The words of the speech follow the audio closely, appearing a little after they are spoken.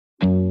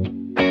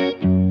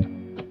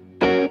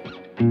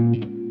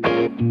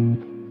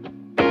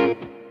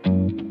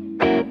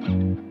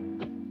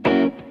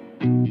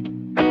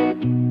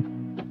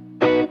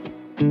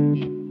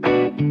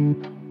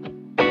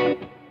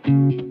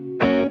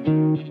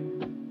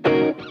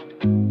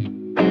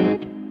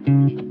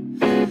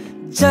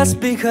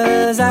Just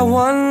because I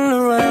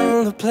wander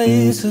around the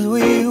places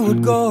we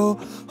would go,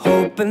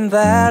 hoping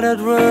that I'd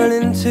run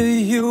into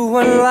you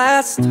one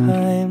last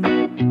time.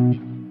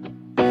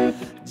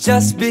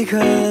 Just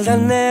because I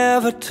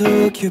never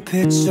took your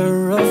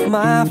picture of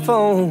my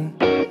phone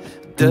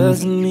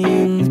doesn't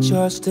mean that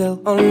you're still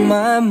on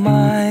my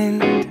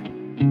mind.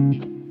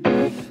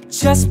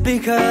 Just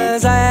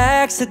because I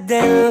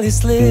accidentally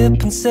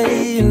slip and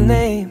say your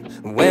name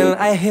when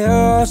I hear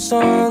a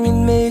song,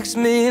 it makes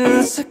me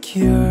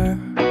insecure.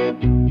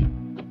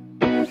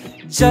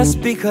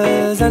 Just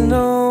because I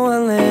know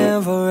I'll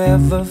never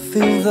ever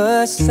feel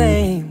the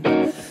same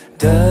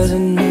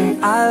doesn't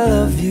mean I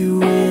love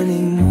you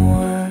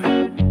anymore.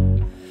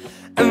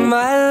 Am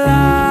I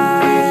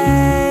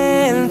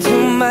lying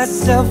to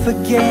myself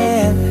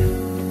again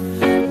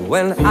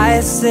when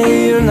I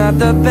say you're not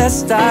the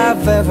best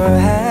I've ever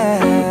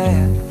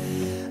had?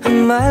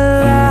 Am I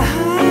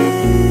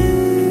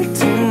lying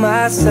to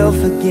myself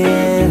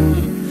again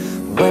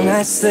when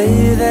I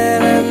say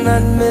that I'm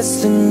not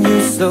missing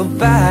you so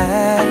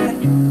bad?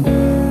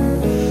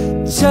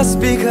 Just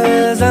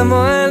because I'm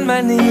on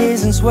my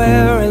knees and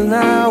swearing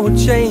I would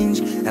change,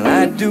 and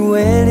I'd do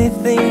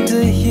anything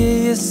to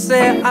hear you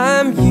say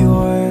I'm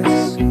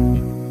yours.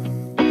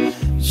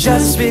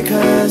 Just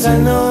because I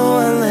know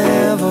I'll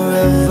never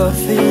ever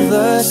feel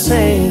the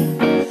same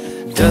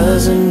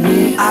doesn't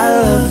mean I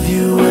love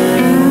you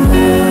anymore.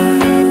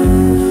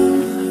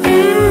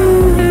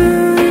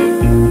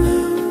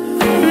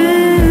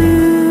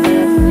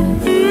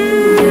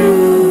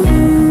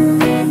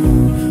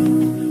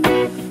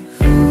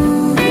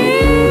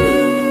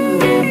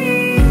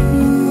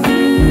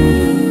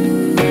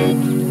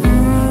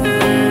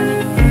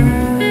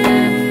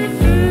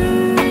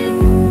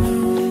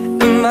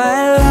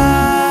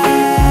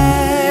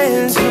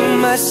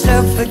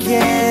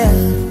 Again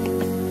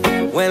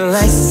when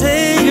I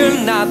say you're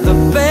not the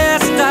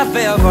best I've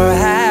ever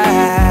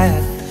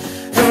had?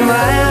 Am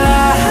I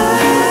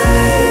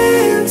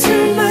lying to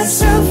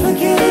myself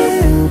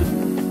again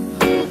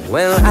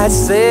when I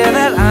say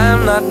that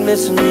I'm not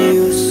missing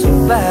you so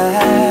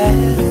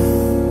bad?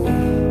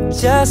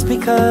 Just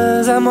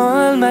because I'm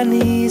on my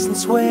knees and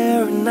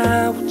swearing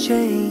I will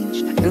change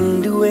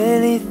and do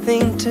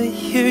anything to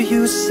hear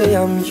you say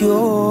I'm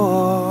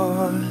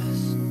yours.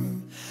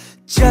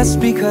 Just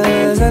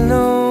because I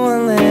know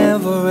I'll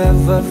never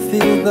ever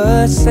feel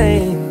the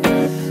same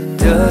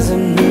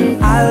doesn't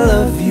mean I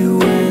love you